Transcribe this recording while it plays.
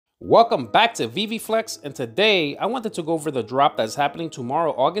Welcome back to VeVe-Flex, and today I wanted to go over the drop that's happening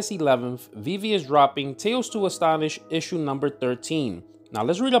tomorrow, August 11th. VeVe is dropping Tales to Astonish issue number 13. Now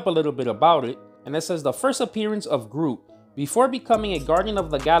let's read up a little bit about it, and it says the first appearance of Groot. Before becoming a guardian of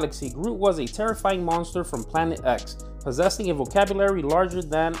the galaxy, Groot was a terrifying monster from Planet X, possessing a vocabulary larger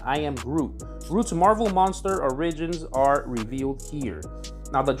than I am Groot. Groot's Marvel monster origins are revealed here.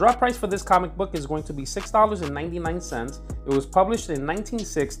 Now the drop price for this comic book is going to be $6.99. It was published in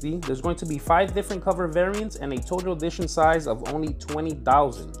 1960. There's going to be 5 different cover variants and a total edition size of only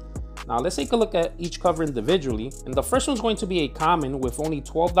 20,000. Now let's take a look at each cover individually. And the first one's going to be a common with only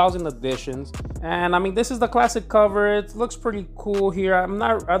 12,000 editions. And I mean, this is the classic cover. It looks pretty cool here.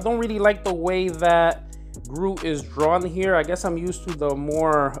 I don't really like the way that Groot is drawn here. I guess I'm used to the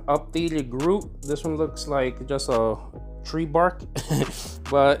more updated Groot. This one looks like just a tree bark,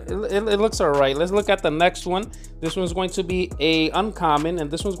 but it looks all right. Let's look at the next one. This one's going to be a uncommon, and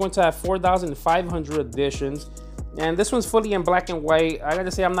this one's going to have 4,500 editions. And this one's fully in black and white. I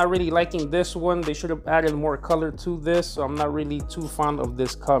gotta say, I'm not really liking this one. They should have added more color to this, so I'm not really too fond of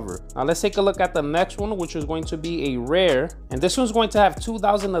this cover. Now let's take a look at the next one, which is going to be a rare, and this one's going to have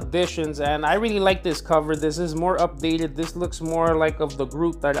 2,000 editions. And I really like this cover. This is more updated. This looks more like of the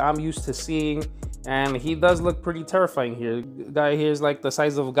Groot that I'm used to seeing, and he does look pretty terrifying here. The guy here is like the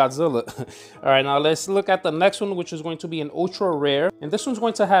size of Godzilla. All right, now let's look at the next one, which is going to be an ultra rare, and this one's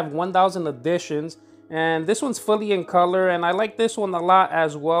going to have 1,000 editions. And this one's fully in color, and I like this one a lot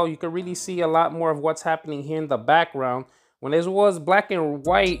as well. You can really see a lot more of what's happening here in the background. When this was black and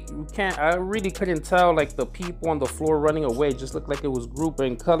white, I really couldn't tell like the people on the floor running away. It just looked like it was Groot. But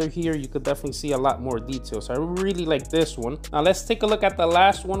in color here, you could definitely see a lot more detail. So I really like this one. Now let's take a look at the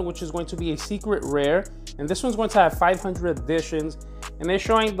last one, which is going to be a secret rare. And this one's going to have 500 editions. And they're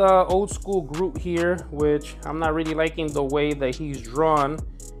showing the old school Groot here, which I'm not really liking the way that he's drawn.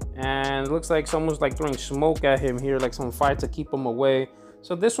 And it looks like someone's like throwing smoke at him here, like some fire to keep him away.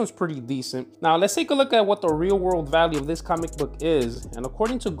 So this one's pretty decent. Now let's take a look at what the real world value of this comic book is. And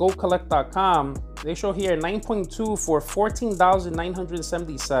according to GoCollect.com, they show here 9.2 for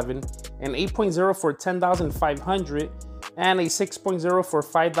 14,977, and 8.0 for 10,500, and a 6.0 for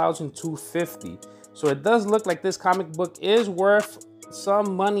 5,250. So it does look like this comic book is worth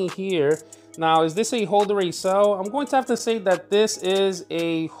some money here. Now, is this a hold or a sell? I'm going to have to say that this is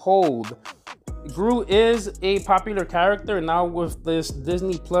a hold. Groot is a popular character, and now with this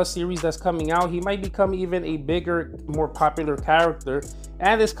Disney Plus series that's coming out, he might become even a bigger, more popular character.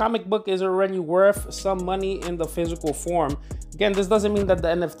 And this comic book is already worth some money in the physical form. Again, this doesn't mean that the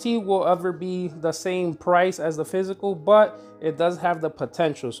NFT will ever be the same price as the physical, but it does have the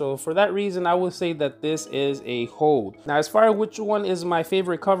potential. So for that reason, I would say that this is a hold. Now, as far as which one is my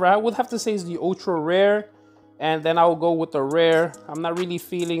favorite cover, I would have to say is the ultra rare, and then I will go with the rare. I'm not really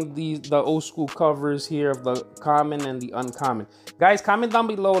feeling the old school covers here of the common and the uncommon. Guys, comment down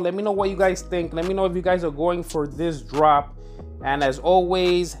below. Let me know what you guys think. Let me know if you guys are going for this drop. And as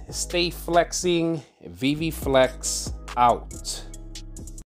always, stay flexing. VeVe-Flex out.